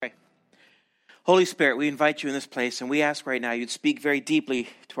Holy Spirit, we invite you in this place, and we ask right now you'd speak very deeply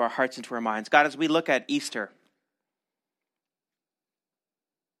to our hearts and to our minds. God, as we look at Easter,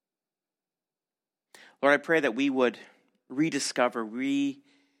 Lord, I pray that we would rediscover,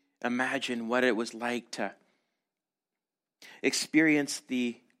 reimagine what it was like to experience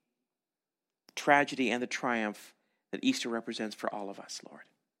the tragedy and the triumph that Easter represents for all of us, Lord.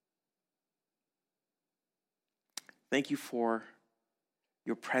 Thank you for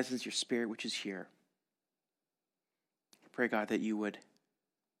your presence, your Spirit, which is here. I pray, God, that you would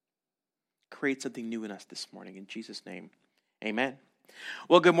create something new in us this morning. In Jesus' name, amen.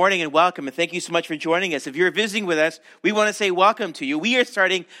 Well, good morning and welcome, and thank you so much for joining us. If you're visiting with us, we want to say welcome to you. We are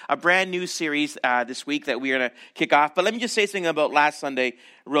starting a brand new series this week that we are going to kick off. But let me just say something about last Sunday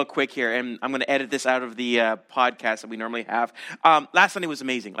real quick here, and I'm going to edit this out of the podcast that we normally have. Last Sunday was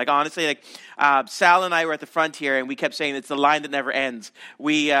amazing. Like, honestly, Sal and I were at the front here, and we kept saying it's the line that never ends.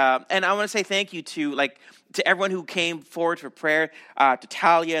 And I want to say thank you to everyone who came forward for prayer, to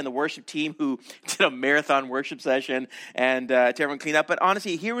Talia and the worship team who did a marathon worship session, and to everyone clean up. But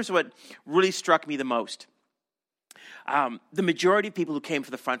honestly, here was what really struck me the most. The majority of people who came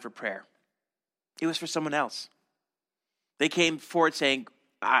to the front for prayer, it was for someone else. They came forward saying,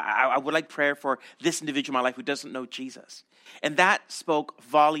 I would like prayer for this individual in my life who doesn't know Jesus. And that spoke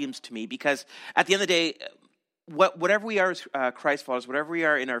volumes to me, because at the end of the day, whatever we are as Christ followers, whatever we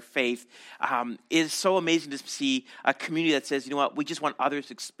are in our faith, is so amazing to see a community that says, you know what, we just want others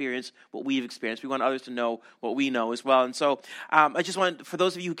to experience what we've experienced. We want others to know what we know as well. And so I just want, for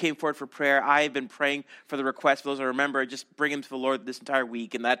those of you who came forward for prayer, I've been praying for the requests. For those that remember, just bring them to the Lord this entire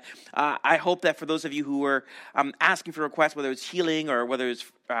week. And that I hope that for those of you who were asking for requests, whether it's healing or whether it's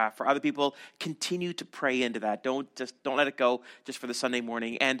for other people, continue to pray into that. Don't let it go just for the Sunday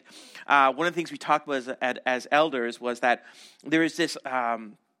morning. And one of the things we talked about as elders was that there is this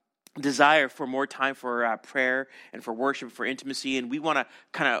desire for more time for prayer and for worship, for intimacy, and we want to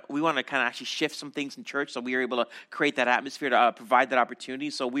kind of actually shift some things in church, so we are able to create that atmosphere to provide that opportunity.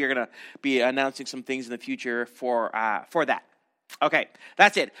 So we are going to be announcing some things in the future for that. Okay,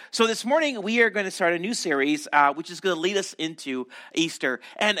 that's it. So this morning we are going to start a new series, which is going to lead us into Easter.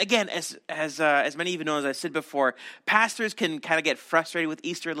 And again, as many of you know, as I said before, pastors can kind of get frustrated with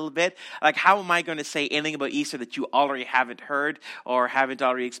Easter a little bit. Like, how am I going to say anything about Easter that you already haven't heard or haven't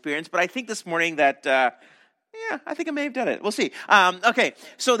already experienced? But I think this morning that I think I may have done it. We'll see. Okay,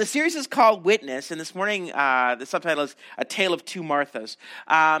 so the series is called Witness, and this morning the subtitle is A Tale of Two Marthas.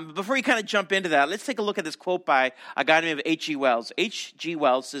 Before we kind of jump into that, let's take a look at this quote by a guy named H.G. Wells. H.G.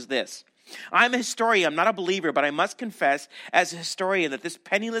 Wells says this: "I'm a historian, I'm not a believer, but I must confess as a historian that this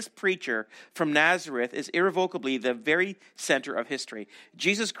penniless preacher from Nazareth is irrevocably the very center of history.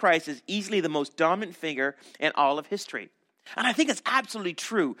 Jesus Christ is easily the most dominant figure in all of history." And I think it's absolutely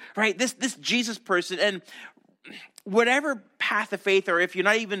true, right? This Jesus person, and whatever path of faith, or if you're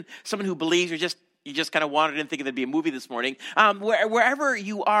not even someone who believes, you just kind of wanted and thinking there'd be a movie this morning, wherever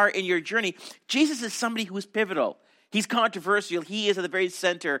you are in your journey, Jesus is somebody who is pivotal. He's controversial. He is at the very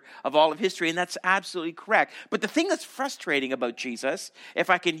center of all of history, and that's absolutely correct. But the thing that's frustrating about Jesus, if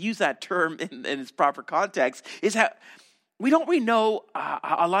I can use that term in its proper context, is that we don't really know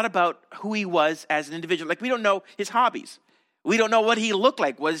a lot about who he was as an individual. Like, we don't know his hobbies. We don't know what he looked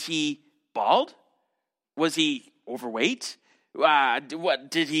like. Was he bald? Was he overweight?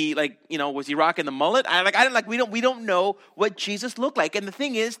 What did he was he rocking the mullet? We don't know what Jesus looked like. And the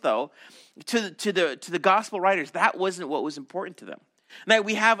thing is, though, to the gospel writers, that wasn't what was important to them. Now,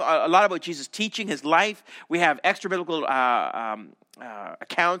 we have a lot about Jesus' teaching, his life. We have extra biblical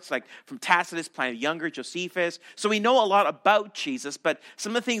accounts, like from Tacitus, Pliny the Younger, Josephus. So we know a lot about Jesus, but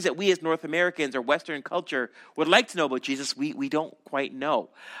some of the things that we as North Americans or Western culture would like to know about Jesus, we don't quite know.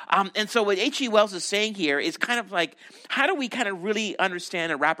 And so what H.G. Wells is saying here is kind of like, how do we kind of really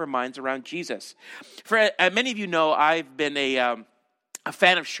understand and wrap our minds around Jesus? For many of you know, I've been a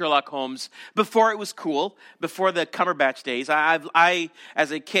fan of Sherlock Holmes before it was cool, before the Cumberbatch days. I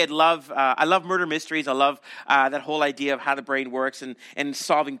as a kid, I love murder mysteries. I love that whole idea of how the brain works and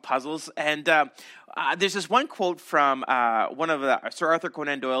solving puzzles. And there's this one quote from one of Sir Arthur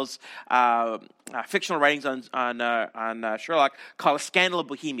Conan Doyle's fictional writings on Sherlock called A Scandal of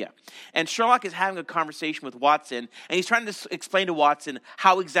Bohemia. And Sherlock is having a conversation with Watson, and he's trying to explain to Watson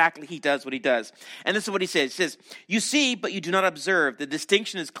how exactly he does what he does. And this is what he says. He says, "You see, but you do not observe. The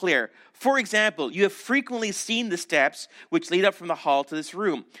distinction is clear. For example, you have frequently seen the steps which lead up from the hall to this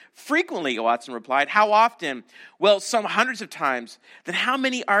room." "Frequently," Watson replied. "How often?" "Well, some hundreds of times." "Then how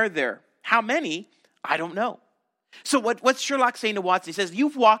many are there?" "How many? I don't know." So what's Sherlock saying to Watson? He says,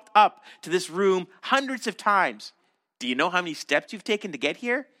 you've walked up to this room hundreds of times. Do you know how many steps you've taken to get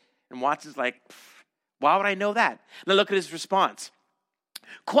here? And Watson's like, why would I know that? Now look at his response.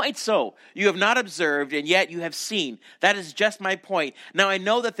 Quite so. You have not observed, and yet you have seen. That is just my point. Now I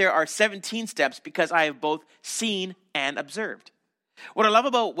know that there are 17 steps because I have both seen and observed. What I love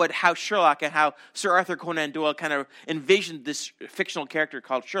about how Sherlock and how Sir Arthur Conan Doyle kind of envisioned this fictional character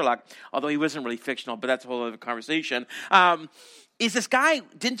called Sherlock, although he wasn't really fictional, but that's a whole other conversation, is this guy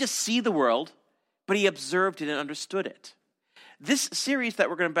didn't just see the world, but he observed it and understood it. This series that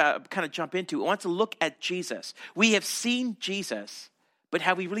we're going to kind of jump into wants to look at Jesus. We have seen Jesus, but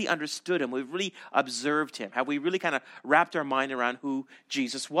have we really understood him? We've really observed him. Have we really kind of wrapped our mind around who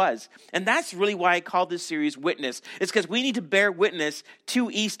Jesus was? And that's really why I called this series Witness. It's because we need to bear witness to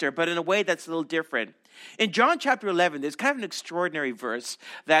Easter, but in a way that's a little different. In John chapter 11, there's kind of an extraordinary verse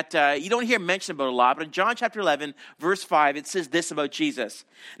that you don't hear mentioned about a lot, but in John chapter 11, verse 5, it says this about Jesus.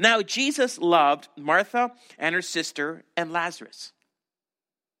 Now, Jesus loved Martha and her sister and Lazarus.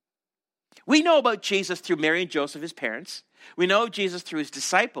 We know about Jesus through Mary and Joseph, his parents. We know of Jesus through his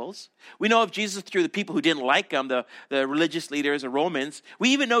disciples. We know of Jesus through the people who didn't like him, the religious leaders, the Romans. We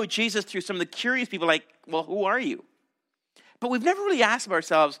even know Jesus through some of the curious people like, well, who are you? But we've never really asked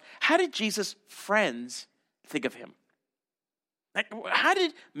ourselves, how did Jesus' friends think of him? Like, how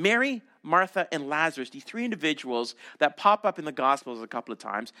did Mary, Martha, and Lazarus, these three individuals that pop up in the Gospels a couple of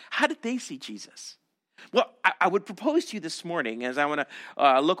times, how did they see Jesus? Well, I would propose to you this morning, as I want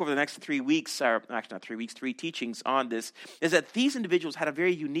to look over the next 3 weeks, or actually not 3 weeks, 3 teachings on this, is that these individuals had a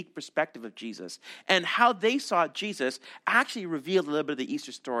very unique perspective of Jesus, and how they saw Jesus actually revealed a little bit of the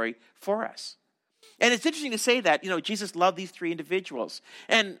Easter story for us. And it's interesting to say that, Jesus loved these three individuals.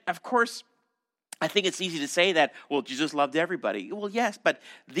 And of course, I think it's easy to say that, well, Jesus loved everybody. Well, yes, but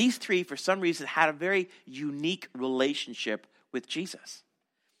these three, for some reason, had a very unique relationship with Jesus.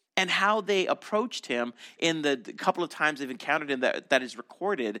 And how they approached him in the couple of times they've encountered him that is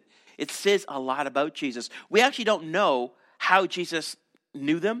recorded, it says a lot about Jesus. We actually don't know how Jesus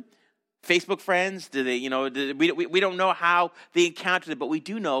knew them. Facebook friends, we don't know how they encountered it, but we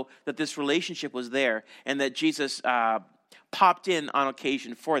do know that this relationship was there and that Jesus popped in on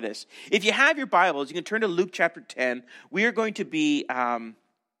occasion for this. If you have your Bibles, you can turn to Luke chapter 10. We are going to be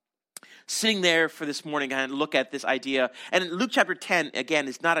sitting there for this morning and look at this idea. And in Luke chapter 10, again,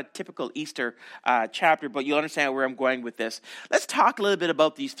 is not a typical Easter chapter, but you'll understand where I'm going with this. Let's talk a little bit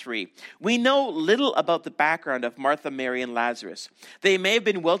about these three. We know little about the background of Martha, Mary, and Lazarus. They may have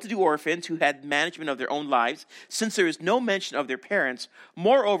been well-to-do orphans who had management of their own lives, since there is no mention of their parents.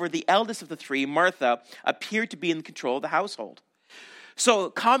 Moreover, the eldest of the three, Martha, appeared to be in control of the household. So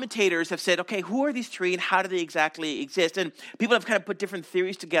commentators have said, okay, who are these three and how do they exactly exist? And people have kind of put different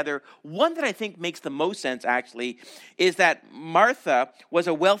theories together. One that I think makes the most sense, actually, is that Martha was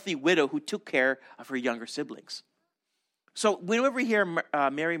a wealthy widow who took care of her younger siblings. So whenever we hear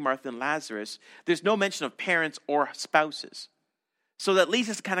Mary, Martha, and Lazarus, there's no mention of parents or spouses. So that leads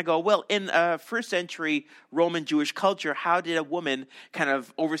us to kind of go, well, in first century Roman Jewish culture, how did a woman kind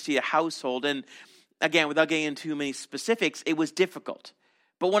of oversee a household? And again, without getting into too many specifics, it was difficult.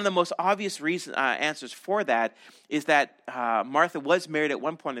 But one of the most obvious answers for that is that Martha was married at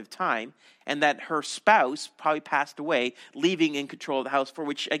one point in time, and that her spouse probably passed away, leaving in control of the house, for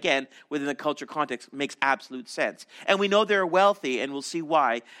which, again, within the culture context, makes absolute sense. And we know they're wealthy, and we'll see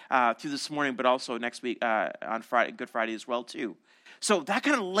why through this morning, but also next week on Friday, Good Friday as well, too. So that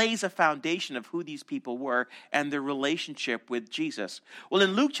kind of lays a foundation of who these people were and their relationship with Jesus. Well,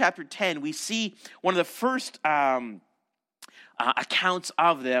 in Luke chapter 10, we see one of the first accounts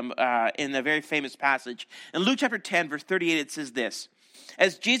of them in a very famous passage. In Luke chapter 10, verse 38, it says this: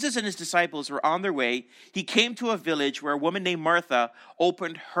 As Jesus and his disciples were on their way, he came to a village where a woman named Martha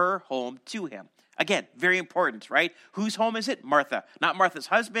opened her home to him. Again, very important, right? Whose home is it? Martha. Not Martha's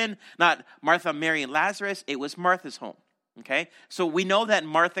husband, not Martha, Mary, and Lazarus. It was Martha's home. Okay, so we know that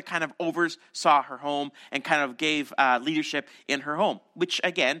Martha kind of oversaw her home and kind of gave leadership in her home, which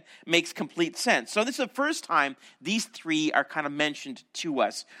again makes complete sense. So this is the first time these three are kind of mentioned to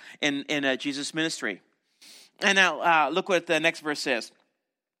us in Jesus' ministry. And now look what the next verse says.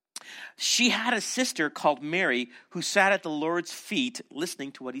 She had a sister called Mary who sat at the Lord's feet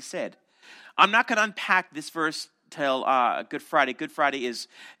listening to what he said. I'm not going to unpack this verse till Good Friday. Good Friday is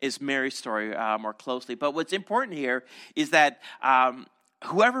Mary's story more closely. But what's important here is that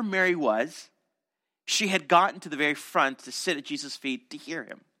whoever Mary was, she had gotten to the very front to sit at Jesus' feet to hear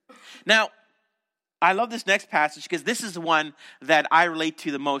him. Now, I love this next passage because this is the one that I relate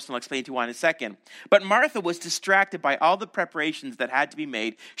to the most, and I'll explain to you why in a second. But Martha was distracted by all the preparations that had to be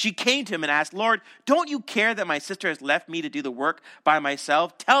made. She came to him and asked, Lord, don't you care that my sister has left me to do the work by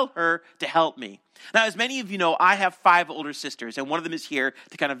myself? Tell her to help me. Now, as many of you know, I have 5 older sisters, and one of them is here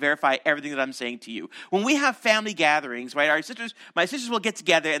to kind of verify everything that I'm saying to you. When we have family gatherings, right, my sisters will get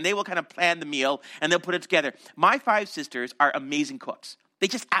together, and they will kind of plan the meal, and they'll put it together. My 5 sisters are amazing cooks. They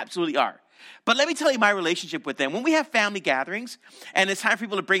just absolutely are. But let me tell you my relationship with them. When we have family gatherings, and it's time for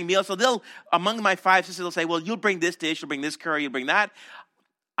people to bring meals, so among my 5 sisters, they'll say, well, you'll bring this dish, you'll bring this curry, you'll bring that.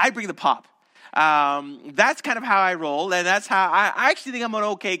 I bring the pop. That's kind of how I roll, and that's how I actually think I'm an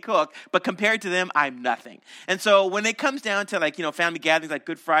okay cook, but compared to them, I'm nothing. And so when it comes down to family gatherings like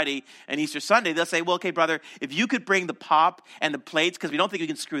Good Friday and Easter Sunday, they'll say, well, okay, brother, if you could bring the pop and the plates, because we don't think you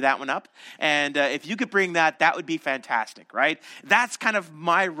can screw that one up, and if you could bring that, that would be fantastic, right? That's kind of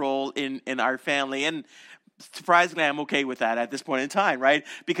my role in our family, and surprisingly, I'm okay with that at this point in time, right?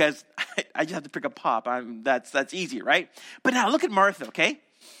 Because I just have to pick a pop. That's easy, right? But now look at Martha, okay?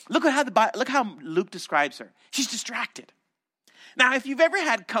 Look how Luke describes her. She's distracted. Now, if you've ever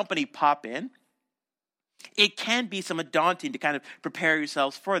had company pop in, it can be somewhat daunting to kind of prepare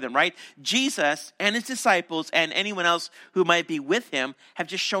yourselves for them, right? Jesus and his disciples and anyone else who might be with him have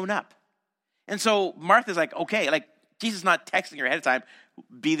just shown up. And so Martha's like, okay, Jesus is not texting her ahead of time,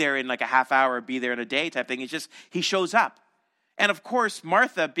 be there in a half hour, be there in a day type thing. It's just, he shows up. And of course,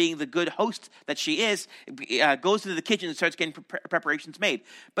 Martha, being the good host that she is, goes into the kitchen and starts getting preparations made.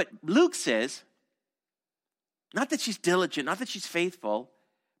 But Luke says, not that she's diligent, not that she's faithful,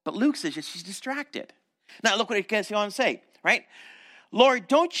 but Luke says that she's distracted. Now, look what it goes on to say, right? Lord,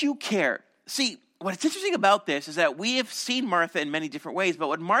 don't you care? See, what's interesting about this is that we have seen Martha in many different ways, but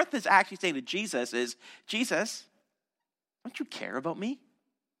what Martha is actually saying to Jesus is, Jesus, don't you care about me?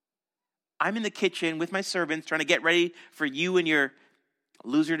 I'm in the kitchen with my servants trying to get ready for you and your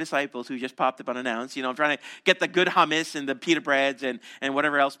loser disciples who just popped up unannounced. I'm trying to get the good hummus and the pita breads and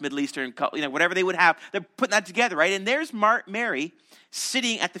whatever else Middle Eastern, whatever they would have. They're putting that together, right? And there's Mary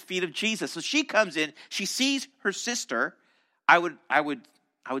sitting at the feet of Jesus. So she comes in, she sees her sister. I would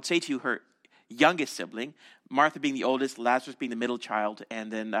say to you, her youngest sibling, Martha being the oldest, Lazarus being the middle child,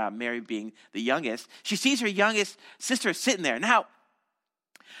 and then Mary being the youngest. She sees her youngest sister sitting there. Now,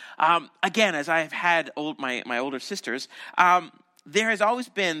 again, as I have had my older sisters, there has always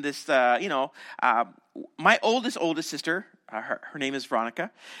been this, my oldest sister, her name is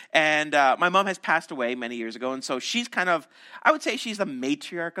Veronica, and my mom has passed away many years ago, and so she's kind of, I would say she's the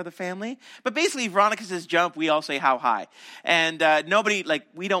matriarch of the family, but basically Veronica says jump, we all say how high, and nobody,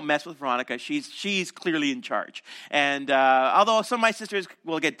 we don't mess with Veronica, she's clearly in charge, and although some of my sisters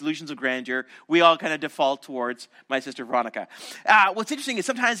will get delusions of grandeur, we all kind of default towards my sister Veronica. What's interesting is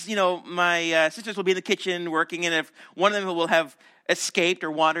sometimes, my sisters will be in the kitchen working, and if one of them will have escaped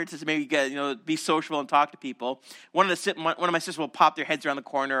or wandered to maybe get, be sociable and talk to people, one of my sisters will pop their heads around the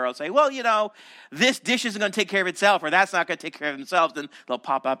corner, or I'll say, well, this dish isn't going to take care of itself, or that's not going to take care of themselves. Then they'll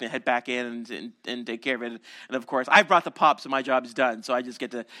pop up and head back in and take care of it. And of course, I brought the pop, so my job is done. So I just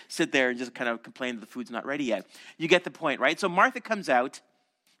get to sit there and just kind of complain that the food's not ready yet. You get the point, right? So Martha comes out,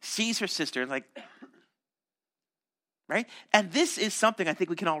 sees her sister, right? And this is something I think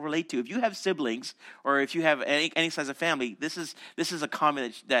we can all relate to. If you have siblings, or if you have any size of family, this is a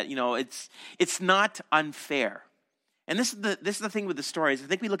comment that it's not unfair. And this is the thing with the stories. I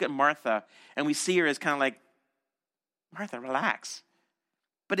think we look at Martha and we see her as kind of like, Martha, relax.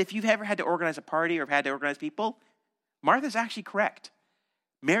 But if you've ever had to organize a party or had to organize people, Martha's actually correct.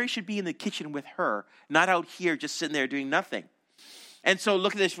 Mary should be in the kitchen with her, not out here just sitting there doing nothing. And so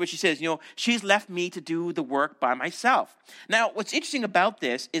look at this, what she says, she's left me to do the work by myself. Now, what's interesting about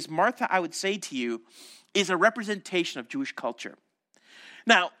this is Martha, I would say to you, is a representation of Jewish culture.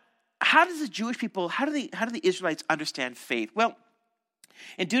 Now, how do the Israelites understand faith? Well,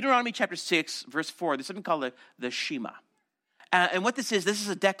 in Deuteronomy chapter 6, verse 4, there's something called the Shema. And what this is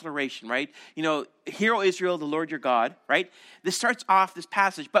a declaration, right? Hear, O Israel, the Lord your God, right? This starts off this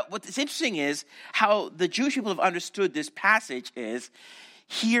passage. But what's interesting is how the Jewish people have understood this passage is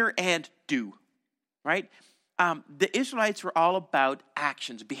hear and do, right? The Israelites were all about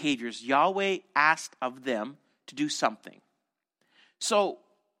actions, behaviors. Yahweh asked of them to do something. So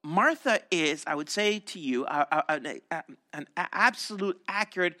Martha is, I would say to you, an absolute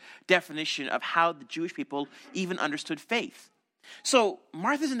accurate definition of how the Jewish people even understood faith. So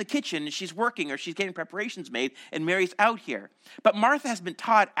Martha's in the kitchen, and she's working, or she's getting preparations made, and Mary's out here. But Martha has been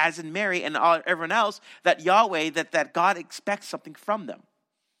taught, as in Mary and everyone else, that Yahweh, that God expects something from them.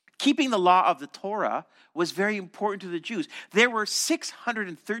 Keeping the law of the Torah was very important to the Jews. There were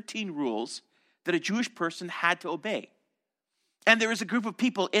 613 rules that a Jewish person had to obey. And there was a group of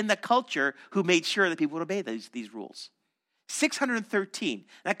people in the culture who made sure that people would obey these rules. 613.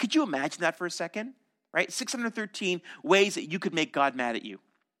 Now, could you imagine that for a second? Right? 613 ways that you could make God mad at you.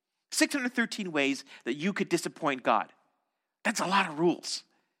 613 ways that you could disappoint God. That's a lot of rules.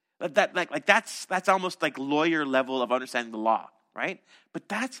 That's almost like lawyer level of understanding the law, right? But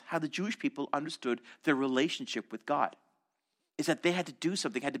that's how the Jewish people understood their relationship with God, is that they had to do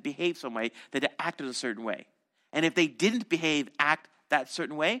something, had to behave some way, they had to act in a certain way. And if they didn't act that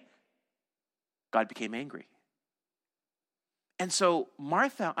certain way, God became angry. And so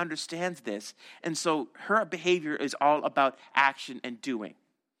Martha understands this, and so her behavior is all about action and doing.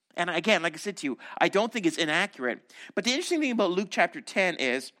 And again, like I said to you, I don't think it's inaccurate. But the interesting thing about Luke chapter 10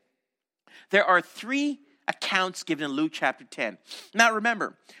 is there are 3 accounts given in Luke chapter 10. Now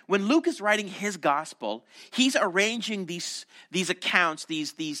remember, when Luke is writing his gospel, he's arranging these accounts,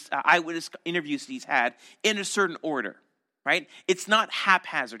 these eyewitness interviews he's had in a certain order, right? It's not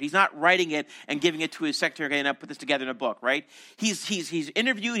haphazard. He's not writing it and giving it to his secretary, okay, now put this together in a book, right? He's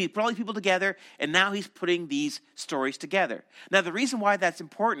interviewed, he's put all these people together, and now he's putting these stories together. Now the reason why that's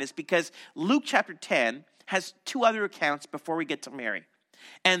important is because Luke chapter 10 has 2 other accounts before we get to Mary.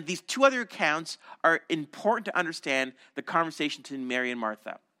 And these 2 other accounts are important to understand the conversation between Mary and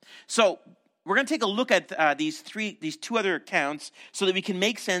Martha. So we're going to take a look at these 2 other accounts so that we can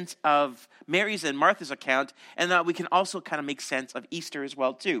make sense of Mary's and Martha's account, and that we can also kind of make sense of Easter as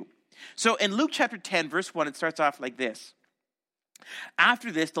well too. So in Luke chapter 10, verse 1, it starts off like this.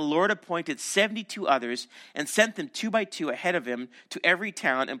 After this, the Lord appointed 72 others and sent them 2 by 2 ahead of him to every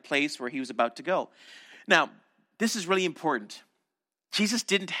town and place where he was about to go. Now, this is really important. Jesus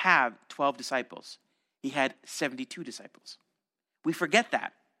didn't have 12 disciples. He had 72 disciples. We forget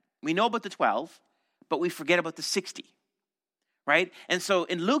that. We know about the 12, but we forget about the 60, right? And so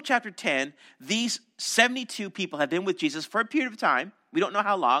in Luke chapter 10, these 72 people have been with Jesus for a period of time. We don't know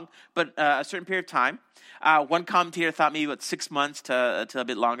how long, but a certain period of time. One commentator thought maybe about 6 months to a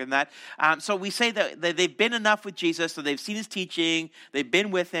bit longer than that. So we say that they've been enough with Jesus, so they've seen his teaching, they've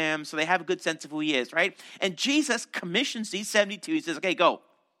been with him, so they have a good sense of who he is, right? And Jesus commissions these 72. He says, okay, go.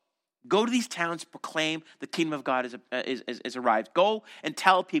 Go to these towns, proclaim the kingdom of God is arrived. Go and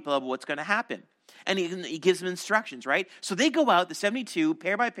tell people about what's going to happen. And he gives them instructions, right? So they go out, the 72,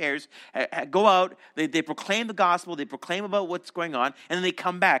 pair by pairs, go out, they proclaim the gospel, they proclaim about what's going on, and then they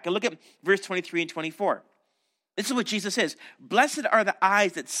come back. And look at verse 23 and 24. This is what Jesus says. Blessed are the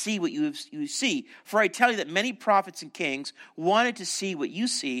eyes that see what you see. For I tell you that many prophets and kings wanted to see what you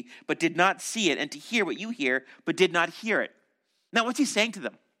see, but did not see it, and to hear what you hear, but did not hear it. Now, what's he saying to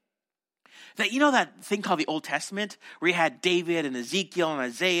them? That, you know that thing called the Old Testament, where you had David and Ezekiel and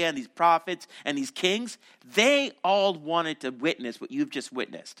Isaiah and these prophets and these kings? They all wanted to witness what you've just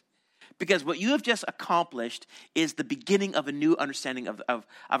witnessed. Because what you have just accomplished is the beginning of a new understanding of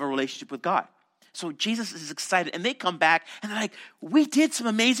a relationship with God. So Jesus is excited, and they come back, and they're like, we did some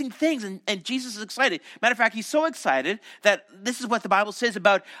amazing things, and Jesus is excited. Matter of fact, he's so excited that this is what the Bible says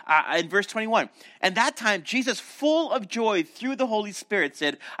about, in verse 21. And that time, Jesus, full of joy through the Holy Spirit,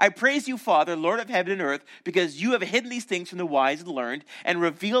 said, I praise you, Father, Lord of heaven and earth, because you have hidden these things from the wise and learned, and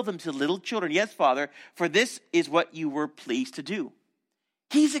revealed them to little children. Yes, Father, for this is what you were pleased to do.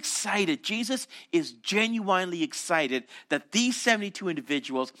 He's excited. Jesus is genuinely excited that these 72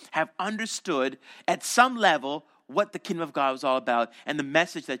 individuals have understood at some level what the kingdom of God was all about and the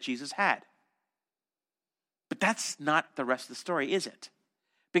message that Jesus had. But that's not the rest of the story, is it?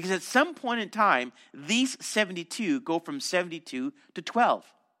 Because at some point in time, these 72 go from 72 to 12.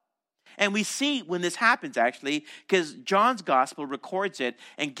 And we see when this happens, actually, because John's gospel records it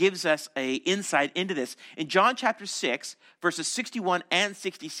and gives us an insight into this. In John chapter 6, verses 61 and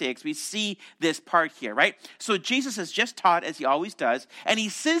 66, we see this part here, right? So Jesus has just taught, as he always does, and he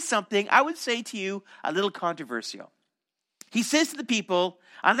says something, I would say to you, a little controversial. He says to the people,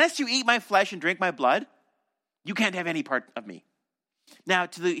 unless you eat my flesh and drink my blood, you can't have any part of me. Now,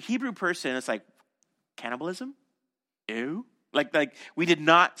 to the Hebrew person, it's like, cannibalism? Ew. Like we did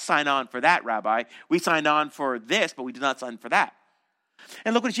not sign on for that, Rabbi. We signed on for this, but we did not sign for that.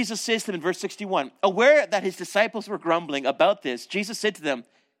 And look what Jesus says to them in verse 61. Aware that his disciples were grumbling about this, Jesus said to them,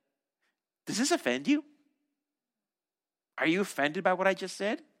 does this offend you? Are you offended by what I just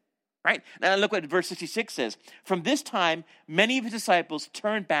said? Right? Now look what verse 66 says. From this time, many of his disciples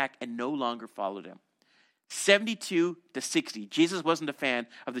turned back and no longer followed him. 72 to 60. Jesus wasn't a fan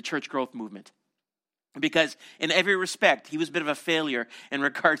of the church growth movement. Because in every respect, he was a bit of a failure in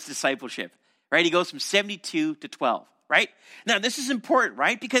regards to discipleship, right? He goes from 72 to 12, right? Now, this is important,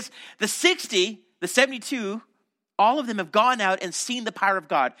 right? Because the 60, the 72, all of them have gone out and seen the power of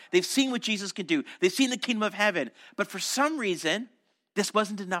God. They've seen what Jesus can do. They've seen the kingdom of heaven. But for some reason, this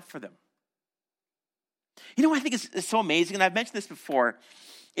wasn't enough for them. You know what I think is so amazing, and I've mentioned this before,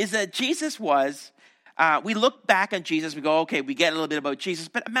 is that Jesus was we look back on Jesus, we go, okay, we get a little bit about Jesus,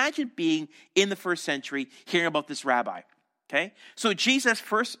 but imagine being in the first century hearing about this rabbi, okay? So Jesus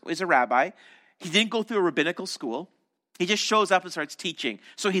first is a rabbi. He didn't go through a rabbinical school. He just shows up and starts teaching.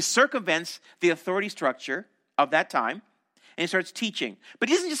 So he circumvents the authority structure of that time, and he starts teaching. But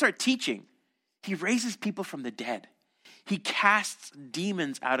he doesn't just start teaching. He raises people from the dead. He casts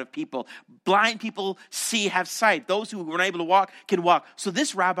demons out of people. Blind people see, have sight. Those who were unable to walk can walk. So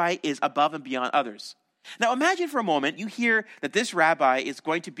this rabbi is above and beyond others. Now imagine for a moment, you hear that this rabbi is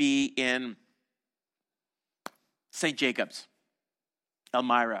going to be in St. Jacobs,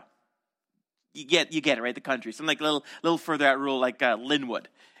 Elmira. You get it, right? The country. Something like a little further out rural, like Linwood.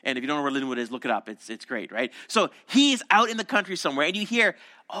 And if you don't know where Linwood is, look it up. It's great, right? So he's out in the country somewhere, and you hear,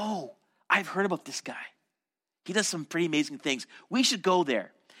 oh, I've heard about this guy. He does some pretty amazing things. We should go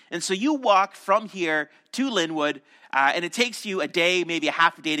there. And so you walk from here to Linwood, and it takes you a day, maybe a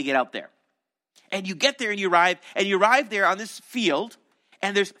half a day to get out there. And you get there and you arrive there on this field,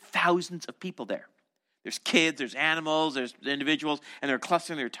 and there's thousands of people there. There's kids, there's animals, there's individuals, and they're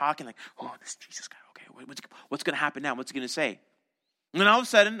clustering, they're talking like, oh, this Jesus guy, okay, what's going to happen now? What's he going to say? And then all of a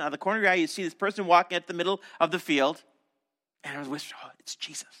sudden, out of the corner of your eye, you see this person walking at the middle of the field, and I was whispering, oh, it's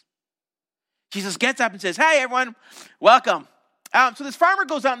Jesus. Jesus gets up and says, hey, everyone, welcome. So this farmer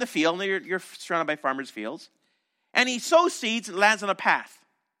goes out in the field, and you're surrounded by farmers' fields, and he sows seeds and lands on a path.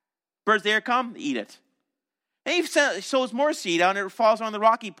 Birds there come, eat it. And he sows more seed out, and it falls on the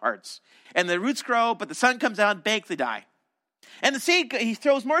rocky parts. And the roots grow, but the sun comes out and bakes, they die. And the seed, he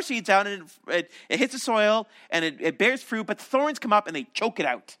throws more seeds out, and it hits the soil, and it bears fruit, but the thorns come up, and they choke it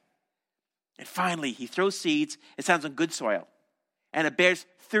out. And finally, he throws seeds, it sounds on good soil, and it bears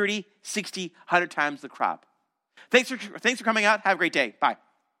 30, 60, 100 times the crop. Thanks for coming out. Have a great day. Bye.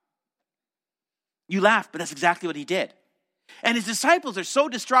 You laugh, but that's exactly what he did. And his disciples are so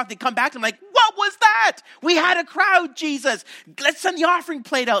distraught, they come back to him like, what was that? We had a crowd, Jesus. Let's send the offering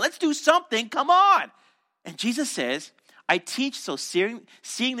plate out. Let's do something. Come on. And Jesus says, I teach so seeing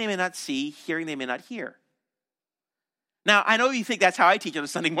they may not see, hearing they may not hear. Now, I know you think that's how I teach on a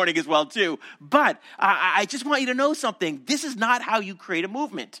Sunday morning as well, too. But I just want you to know something. This is not how you create a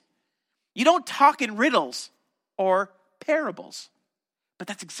movement. You don't talk in riddles or parables. But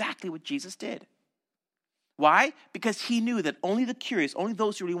that's exactly what Jesus did. Why? Because he knew that only the curious, only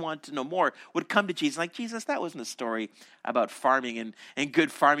those who really wanted to know more would come to Jesus. Like, Jesus, that wasn't a story about farming and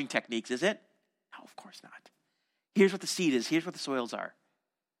good farming techniques, is it? No, of course not. Here's what the seed is. Here's what the soils are.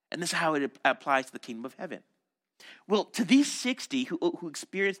 And this is how it applies to the kingdom of heaven. Well, to these 60 who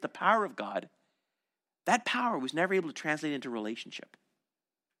experienced the power of God, that power was never able to translate into relationship.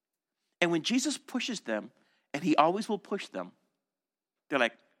 And when Jesus pushes them, and he always will push them, they're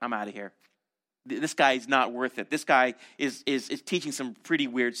like, I'm out of here. This guy is not worth it. This guy is teaching some pretty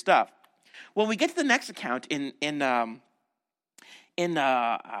weird stuff. Well, we get to the next account in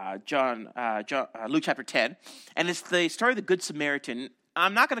Luke chapter 10, and it's the story of the Good Samaritan.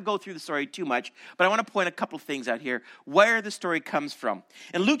 I'm not going to go through the story too much, but I want to point a couple of things out here where the story comes from.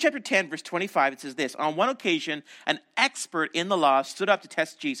 In Luke chapter 10, verse 25, it says this: on one occasion, an expert in the law stood up to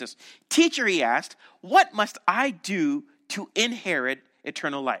test Jesus. Teacher, he asked, what must I do to inherit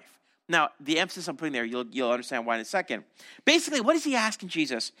eternal life? Now, the emphasis I'm putting there, you'll understand why in a second. Basically, what is he asking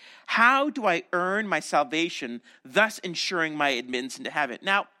Jesus? How do I earn my salvation, thus ensuring my admittance into heaven?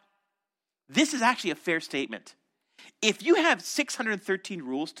 Now, this is actually a fair statement. If you have 613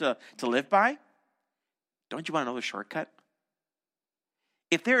 rules to live by, don't you want another shortcut?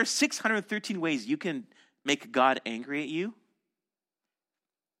 If there are 613 ways you can make God angry at you,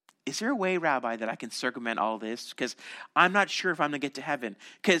 is there a way, Rabbi, that I can circumvent all this? Because I'm not sure if I'm going to get to heaven.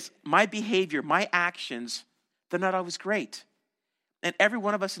 Because my behavior, my actions, they're not always great. And every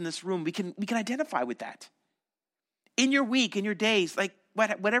one of us in this room, we can identify with that. In your week, in your days, like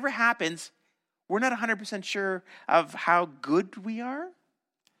whatever happens, we're not 100% sure of how good we are.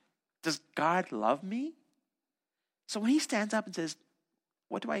 Does God love me? So when he stands up and says,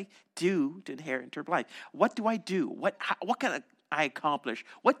 what do I do to inherit eternal life? What do I do? What can I accomplish?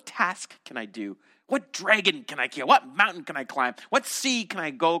 What task can I do? What dragon can I kill? What mountain can I climb? What sea can I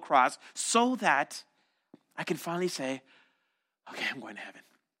go across so that I can finally say, okay, I'm going to heaven.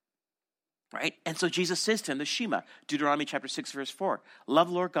 Right? And so Jesus says to him, the Shema, Deuteronomy chapter 6, verse 4, love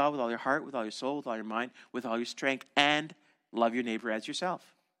the Lord God with all your heart, with all your soul, with all your mind, with all your strength, and love your neighbor as yourself.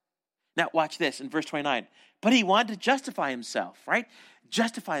 Now, watch this in verse 29. But he wanted to justify himself, right?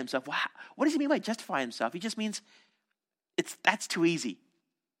 Justify himself. Well, what does he mean by justify himself? He just means that's too easy.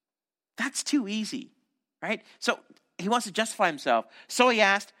 That's too easy, right? So he wants to justify himself. So he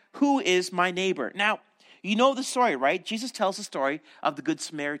asked, who is my neighbor? Now, you know the story, right? Jesus tells the story of the Good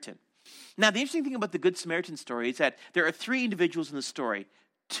Samaritan. Now, the interesting thing about the Good Samaritan story is that there are 3 individuals in the story.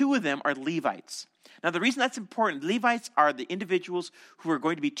 2 of them are Levites. Now, the reason that's important, Levites are the individuals who are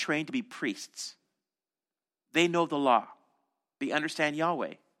going to be trained to be priests. They know the law. They understand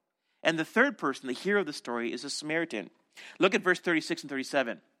Yahweh. And the third person, the hero of the story, is a Samaritan. Look at verse 36 and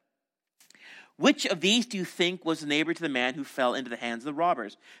 37. Which of these do you think was the neighbor to the man who fell into the hands of the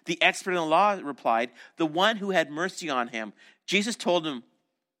robbers? The expert in the law replied, the one who had mercy on him. Jesus told him,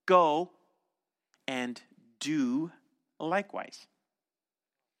 go and do likewise.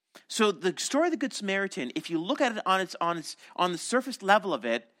 So the story of the Good Samaritan, if you look at it on the surface level of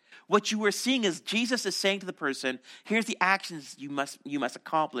it, what you are seeing is Jesus is saying to the person, here's the actions you must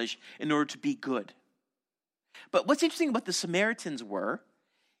accomplish in order to be good. But what's interesting about the Samaritans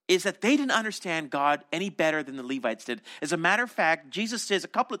is that they didn't understand God any better than the Levites did. As a matter of fact, Jesus says a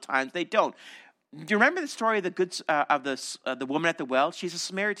couple of times they don't. Do you remember the story of the woman at the well? She's a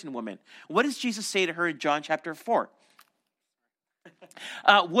Samaritan woman. What does Jesus say to her in John chapter 4?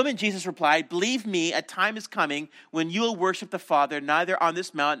 Woman, Jesus replied, believe me, a time is coming when you will worship the Father neither on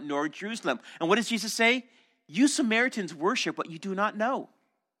this mountain nor in Jerusalem. And what does Jesus say? You Samaritans worship what you do not know.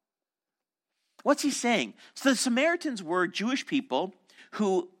 What's he saying? So the Samaritans were Jewish people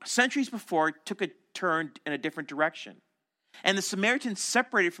who centuries before took a turn in a different direction. And the Samaritans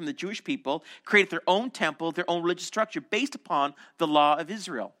separated from the Jewish people, created their own temple, their own religious structure based upon the law of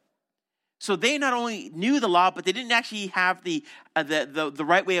Israel. So they not only knew the law, but they didn't actually have the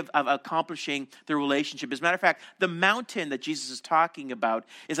right way of accomplishing their relationship. As a matter of fact, the mountain that Jesus is talking about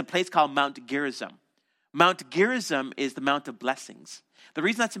is a place called Mount Gerizim. Mount Gerizim is the Mount of Blessings. The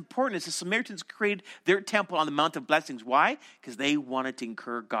reason that's important is the Samaritans created their temple on the Mount of Blessings. Why? Because they wanted to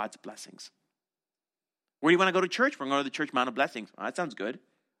incur God's blessings. Where do you want to go to church? We're going to the church Mount of Blessings. Oh, that sounds good.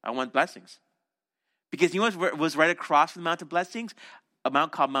 I want blessings. Because you know what was right across from the Mount of Blessings? A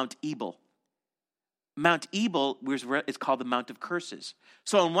mount called Mount Ebal. Mount Ebal is called the Mount of Curses.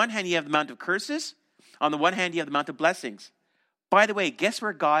 So on one hand, you have the Mount of Curses. On the one hand, you have the Mount of Blessings. By the way, guess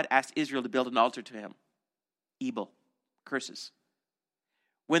where God asked Israel to build an altar to him? Ebal. Curses.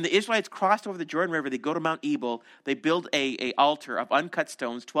 When the Israelites crossed over the Jordan River, they go to Mount Ebal. They build an altar of uncut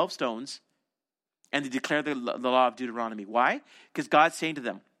stones, 12 stones, and they declare the law of Deuteronomy. Why? Because God's saying to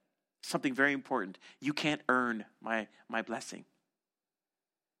them something very important. You can't earn my blessing.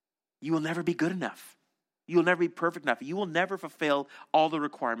 You will never be good enough. You will never be perfect enough. You will never fulfill all the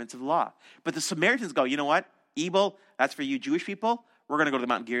requirements of the law. But the Samaritans go, you know what? Ebal, that's for you Jewish people. We're going to go to the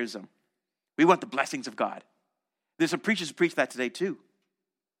Mount Gerizim. We want the blessings of God. There's some preachers who preach that today too.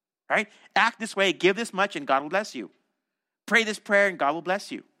 Right? Act this way, give this much, and God will bless you. Pray this prayer, and God will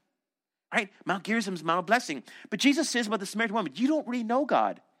bless you. Right? Mount Gerizim is Mount of Blessing. But Jesus says about the Samaritan woman, you don't really know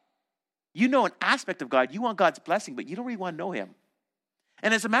God. You know an aspect of God. You want God's blessing, but you don't really want to know him.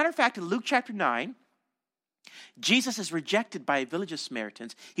 And as a matter of fact, in Luke chapter 9, Jesus is rejected by a village of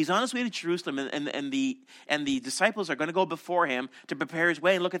Samaritans. He's on his way to Jerusalem, and the disciples are going to go before him to prepare his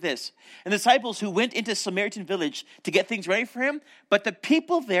way. And look at this. And the disciples who went into a Samaritan village to get things ready for him, but the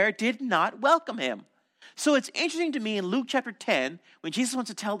people there did not welcome him. So it's interesting to me in Luke chapter 10, when Jesus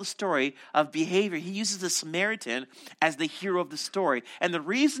wants to tell the story of behavior, he uses the Samaritan as the hero of the story. And the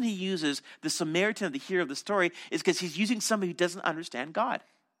reason he uses the Samaritan as the hero of the story is because he's using somebody who doesn't understand God.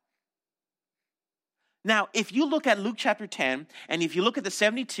 Now, if you look at Luke chapter 10, and if you look at the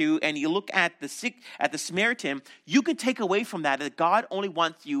 72, and you look at the Samaritan, you can take away from that God only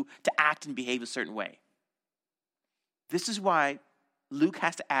wants you to act and behave a certain way. This is why Luke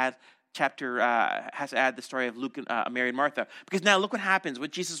has to add the story of Luke and Mary and Martha. Because now look what happens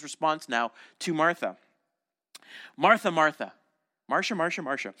with Jesus' response now to Martha. Martha, Martha. Marcia.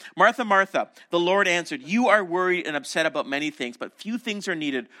 Martha, Martha. The Lord answered, you are worried and upset about many things, but few things are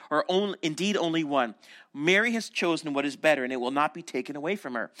needed, or indeed only one. Mary has chosen what is better, and it will not be taken away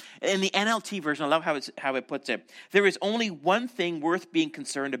from her. In the NLT version, I love how it puts it. There is only one thing worth being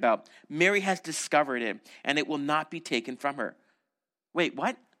concerned about. Mary has discovered it, and it will not be taken from her. Wait,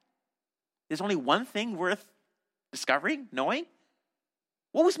 what? There's only one thing worth discovering, knowing?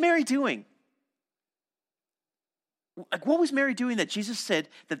 What was Mary doing? Like, what was Mary doing that Jesus said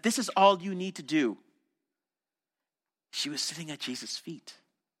that this is all you need to do? She was sitting at Jesus' feet,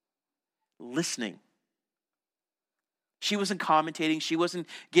 listening. She wasn't commentating. She wasn't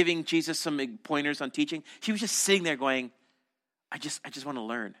giving Jesus some pointers on teaching. She was just sitting there going, I just want to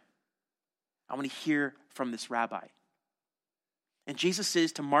learn. I want to hear from this rabbi. And Jesus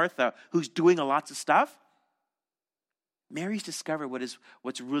says to Martha, who's doing lots of stuff, Mary's discovered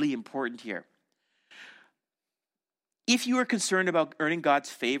what's really important here. If you are concerned about earning God's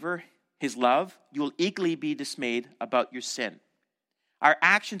favor, his love, you will equally be dismayed about your sin. Our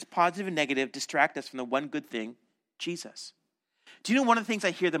actions, positive and negative, distract us from the one good thing, Jesus. Do you know one of the things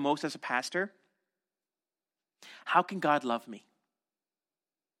I hear the most as a pastor? How can God love me?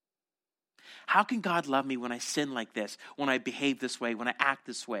 How can God love me when I sin like this, when I behave this way, when I act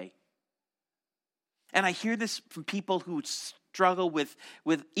this way? And I hear this from people who struggle with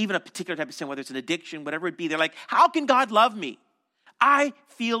even a particular type of sin, whether it's an addiction, whatever it be. They're like, how can God love me? I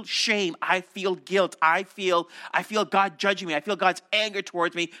feel shame. I feel guilt. I feel God judging me. I feel God's anger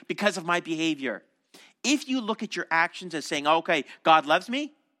towards me because of my behavior. If you look at your actions as saying, okay, God loves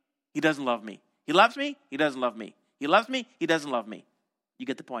me, he doesn't love me. He loves me, he doesn't love me. He loves me, he doesn't love me. You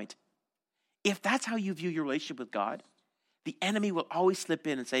get the point. If that's how you view your relationship with God, the enemy will always slip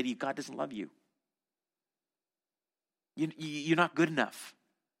in and say to you, God doesn't love you. You're not good enough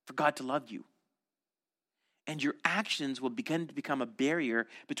for God to love you. And your actions will begin to become a barrier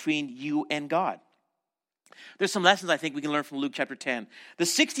between you and God. There's some lessons I think we can learn from Luke chapter 10. The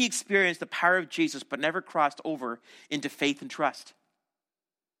 60 experienced the power of Jesus, but never crossed over into faith and trust.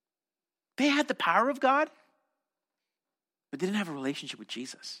 They had the power of God, but they didn't have a relationship with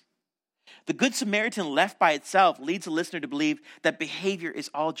Jesus. The Good Samaritan left by itself leads a listener to believe that behavior is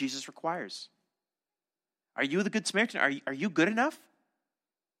all Jesus requires. Are you the Good Samaritan? Are you good enough?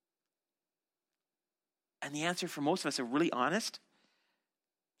 And the answer for most of us, if we're really honest,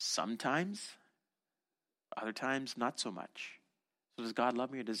 sometimes, other times, not so much. So does God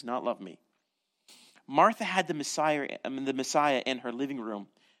love me or does not love me? Martha had the Messiah in her living room,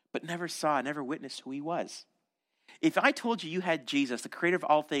 but never witnessed who he was. If I told you you had Jesus, the creator of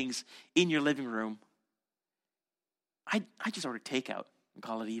all things, in your living room, I just order takeout and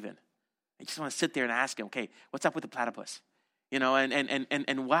call it even. I just want to sit there and ask him, okay, what's up with the platypus? You know,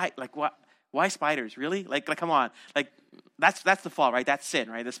 and why, like, what? Why spiders? Really? Like, come on. Like, that's the fall, right? That's sin,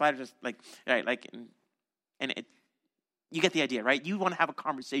 right? The spider just you get the idea, right? You want to have a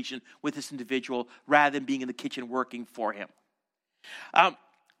conversation with this individual rather than being in the kitchen working for him.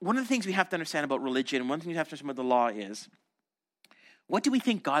 One of the things we have to understand about religion, one thing we have to understand about the law is, what do we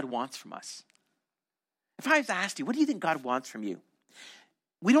think God wants from us? If I was to ask you, what do you think God wants from you?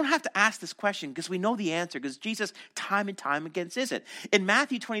 We don't have to ask this question because we know the answer, because Jesus time and time again says it. In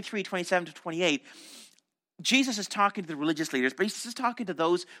Matthew 23, 27 to 28, Jesus is talking to the religious leaders, but he's just talking to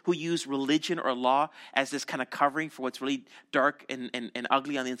those who use religion or law as this kind of covering for what's really dark and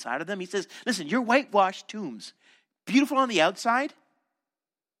ugly on the inside of them. He says, listen, you're whitewashed tombs, beautiful on the outside,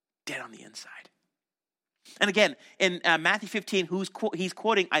 dead on the inside. And again, in Matthew 15, he's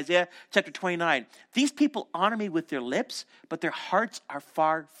quoting Isaiah chapter 29. These people honor me with their lips, but their hearts are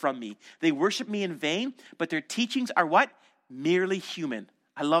far from me. They worship me in vain, but their teachings are what? Merely human.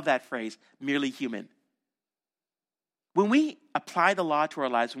 I love that phrase, merely human. When we apply the law to our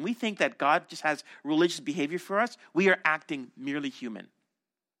lives, when we think that God just has religious behavior for us, we are acting merely human.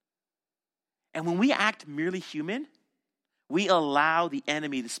 And when we act merely human, we allow the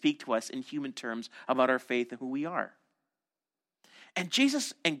enemy to speak to us in human terms about our faith and who we are. And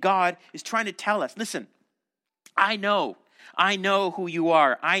Jesus and God is trying to tell us, listen, I know who you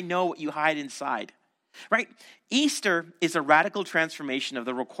are. I know what you hide inside. Right? Easter is a radical transformation of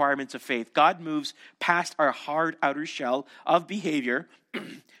the requirements of faith. God moves past our hard outer shell of behavior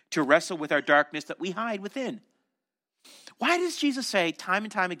to wrestle with our darkness that we hide within. Why does Jesus say time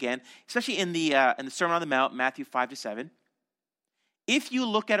and time again, especially in the Sermon on the Mount, Matthew 5-7, if you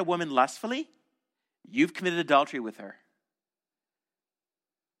look at a woman lustfully, you've committed adultery with her?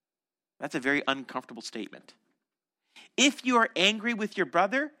 That's a very uncomfortable statement. If you are angry with your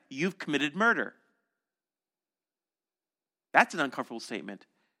brother, you've committed murder. That's an uncomfortable statement.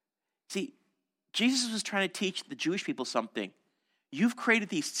 See, Jesus was trying to teach the Jewish people something. You've created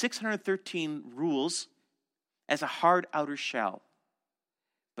these 613 rules as a hard outer shell,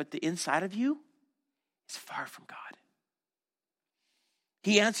 but the inside of you is far from God.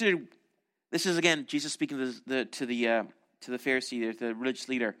 He answered, this is again Jesus speaking to the Pharisee, the religious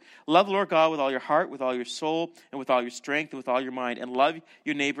leader. Love the Lord God with all your heart, with all your soul, and with all your strength, and with all your mind, and love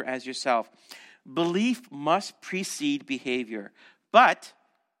your neighbor as yourself. Belief must precede behavior, but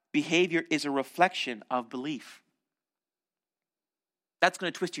behavior is a reflection of belief. That's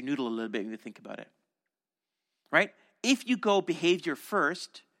going to twist your noodle a little bit when you think about it. Right? If you go behavior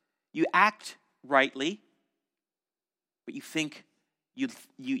first, you act rightly, but you think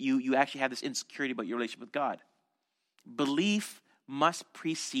you actually have this insecurity about your relationship with God. Belief must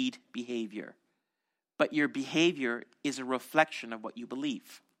precede behavior, but your behavior is a reflection of what you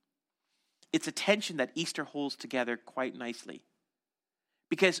believe. It's a tension that Easter holds together quite nicely.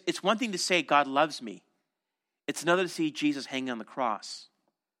 Because it's one thing to say God loves me. It's another to see Jesus hanging on the cross,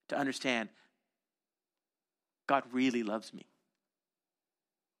 to understand God really loves me.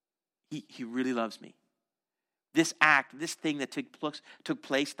 He really loves me. This act, this thing that took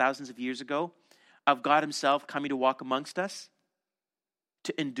place thousands of years ago, of God himself coming to walk amongst us,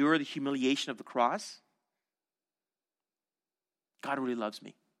 to endure the humiliation of the cross, God really loves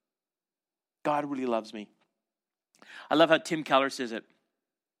me. God really loves me. I love how Tim Keller says it,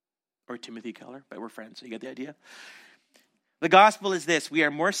 or Timothy Keller, but we're friends, so you get the idea. The gospel is this: we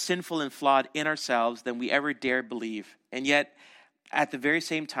are more sinful and flawed in ourselves than we ever dare believe. And yet, at the very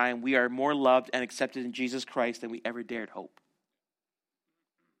same time, we are more loved and accepted in Jesus Christ than we ever dared hope.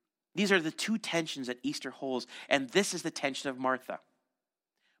 These are the two tensions that Easter holds, and this is the tension of Martha.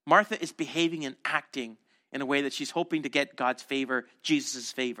 Martha is behaving and acting in a way that she's hoping to get God's favor,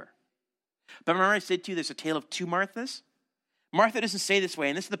 Jesus' favor. But remember I said to you, there's a tale of two Marthas? Martha doesn't say this way,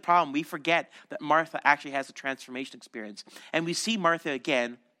 and this is the problem. We forget that Martha actually has a transformation experience. And we see Martha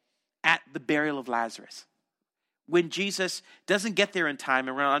again at the burial of Lazarus. When Jesus doesn't get there in time,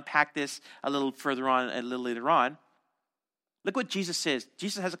 and we're going to unpack this a little further on, a little later on, look what Jesus says.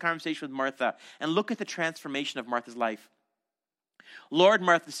 Jesus has a conversation with Martha, and look at the transformation of Martha's life. Lord,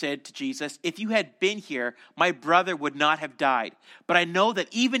 Martha said to Jesus, if you had been here, my brother would not have died. But I know that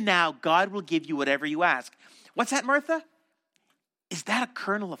even now, God will give you whatever you ask. What's that, Martha? Is that a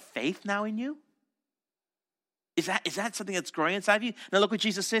kernel of faith now in you? Is that something that's growing inside of you? Now look what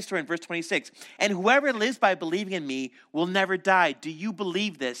Jesus says to her in verse 26. And whoever lives by believing in me will never die. Do you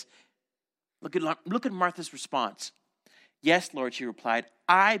believe this? Look at Martha's response. Yes, Lord, she replied,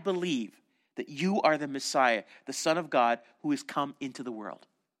 I believe that you are the Messiah, the Son of God, who has come into the world.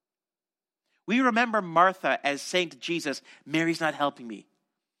 We remember Martha as saying to Jesus, Mary's not helping me.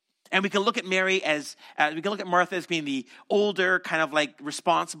 And we can look at Martha as being the older, kind of like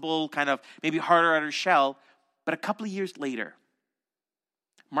responsible, kind of maybe harder on her shell. But a couple of years later,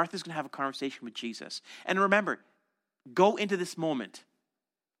 Martha's going to have a conversation with Jesus. And remember, go into this moment.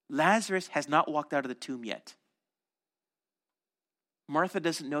 Lazarus has not walked out of the tomb yet. Martha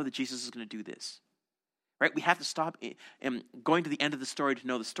doesn't know that Jesus is going to do this. Right? We have to stop going to the end of the story to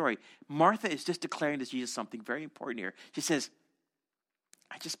know the story. Martha is just declaring to Jesus something very important here. She says,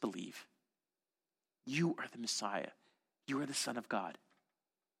 I just believe. You are the Messiah. You are the Son of God.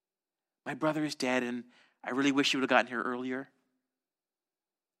 My brother is dead, and I really wish you would have gotten here earlier.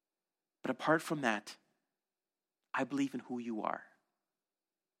 But apart from that, I believe in who you are.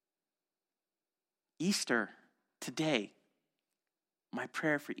 Easter, today, my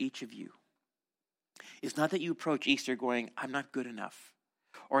prayer for each of you is not that you approach Easter going, I'm not good enough.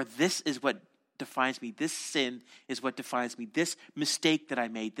 Or this is what defines me. This sin is what defines me. This mistake that I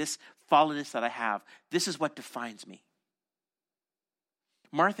made, this fallenness that I have, this is what defines me.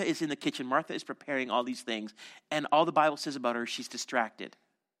 Martha is in the kitchen. Martha is preparing all these things. And all the Bible says about her, she's distracted.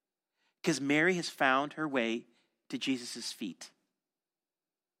 Because Mary has found her way to Jesus' feet.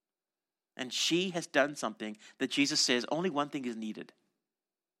 And she has done something that Jesus says only one thing is needed.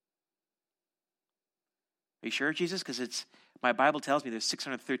 Are you sure, Jesus? Because my Bible tells me there's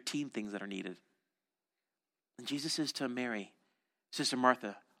 613 things that are needed. And Jesus says to Mary, Sister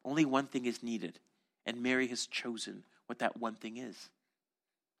Martha, only one thing is needed. And Mary has chosen what that one thing is.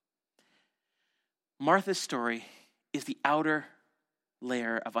 Martha's story is the outer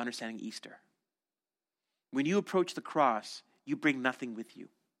layer of understanding Easter. When you approach the cross, you bring nothing with you.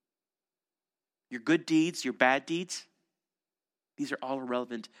 Your good deeds, your bad deeds, these are all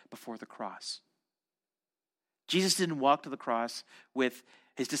irrelevant before the cross. Jesus didn't walk to the cross with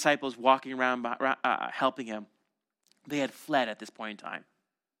his disciples walking around helping him. They had fled at this point in time.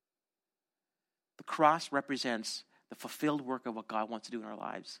 The cross represents the fulfilled work of what God wants to do in our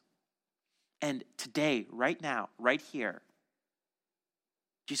lives. And today, right now, right here,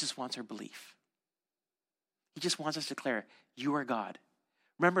 Jesus wants our belief. He just wants us to declare, you are God.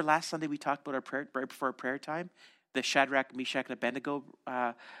 Remember last Sunday we talked about our prayer, right before our prayer time, the Shadrach, Meshach, and Abednego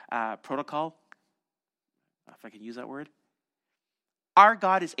protocol? If I can use that word. Our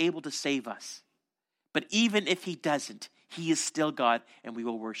God is able to save us. But even if he doesn't, he is still God and we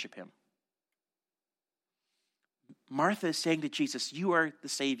will worship him. Martha is saying to Jesus, you are the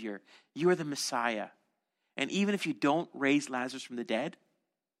Savior. You are the Messiah. And even if you don't raise Lazarus from the dead,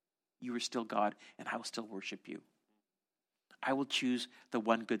 you are still God and I will still worship you. I will choose the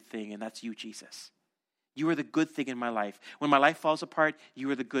one good thing, and that's you, Jesus. You are the good thing in my life. When my life falls apart, you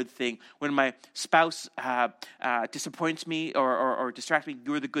are the good thing. When my spouse disappoints me or distracts me,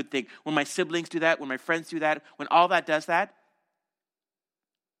 you are the good thing. When my siblings do that, when my friends do that, when all that does that,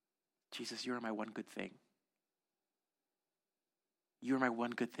 Jesus, you are my one good thing. You are my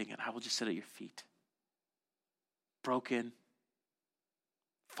one good thing, and I will just sit at your feet. Broken,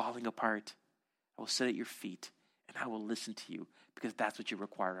 falling apart, I will sit at your feet and I will listen to you because that's what you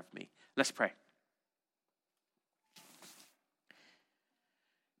require of me. Let's pray.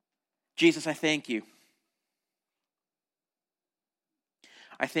 Jesus, I thank you.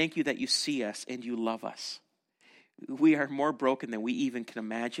 I thank you that you see us and you love us. We are more broken than we even can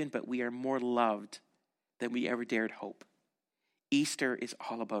imagine, but we are more loved than we ever dared hope. Easter is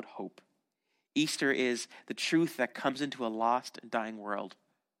all about hope. Easter is the truth that comes into a lost and dying world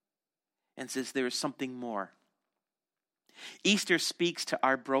and says there is something more. Easter speaks to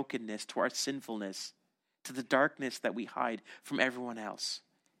our brokenness, to our sinfulness, to the darkness that we hide from everyone else.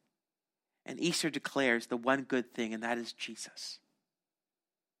 And Easter declares the one good thing, and that is Jesus.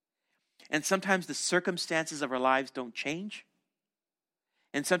 And sometimes the circumstances of our lives don't change.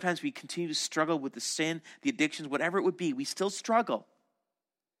 And sometimes we continue to struggle with the sin, the addictions, whatever it would be. We still struggle.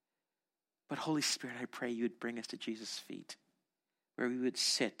 But Holy Spirit, I pray you would bring us to Jesus' feet, where we would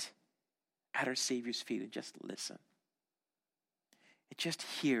sit at our Savior's feet and just listen. And just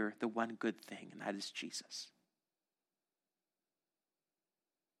hear the one good thing, and that is Jesus.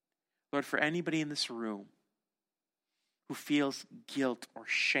 Lord, for anybody in this room who feels guilt or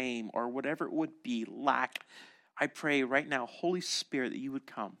shame or whatever it would be, lack, I pray right now, Holy Spirit, that you would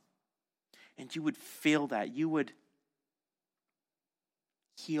come and you would feel that. You would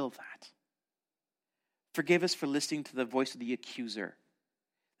heal that. Forgive us for listening to the voice of the accuser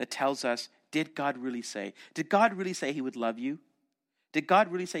that tells us, did God really say? Did God really say he would love you? Did God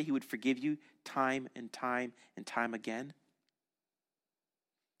really say he would forgive you time and time and time again?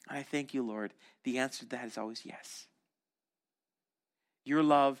 And I thank you, Lord. The answer to that is always yes. Your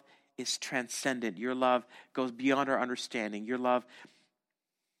love is transcendent. Your love goes beyond our understanding. Your love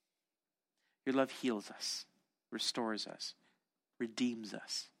heals us, restores us, redeems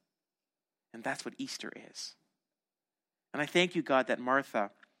us. And that's what Easter is. And I thank you, God, that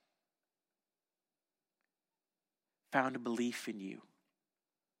Martha found a belief in you,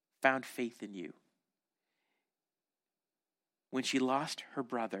 found faith in you. When she lost her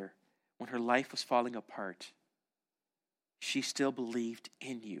brother, when her life was falling apart, she still believed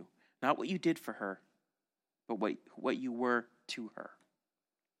in you. Not what you did for her, but what you were to her.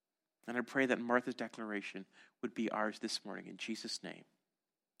 And I pray that Martha's declaration would be ours this morning. In Jesus' name,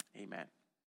 amen.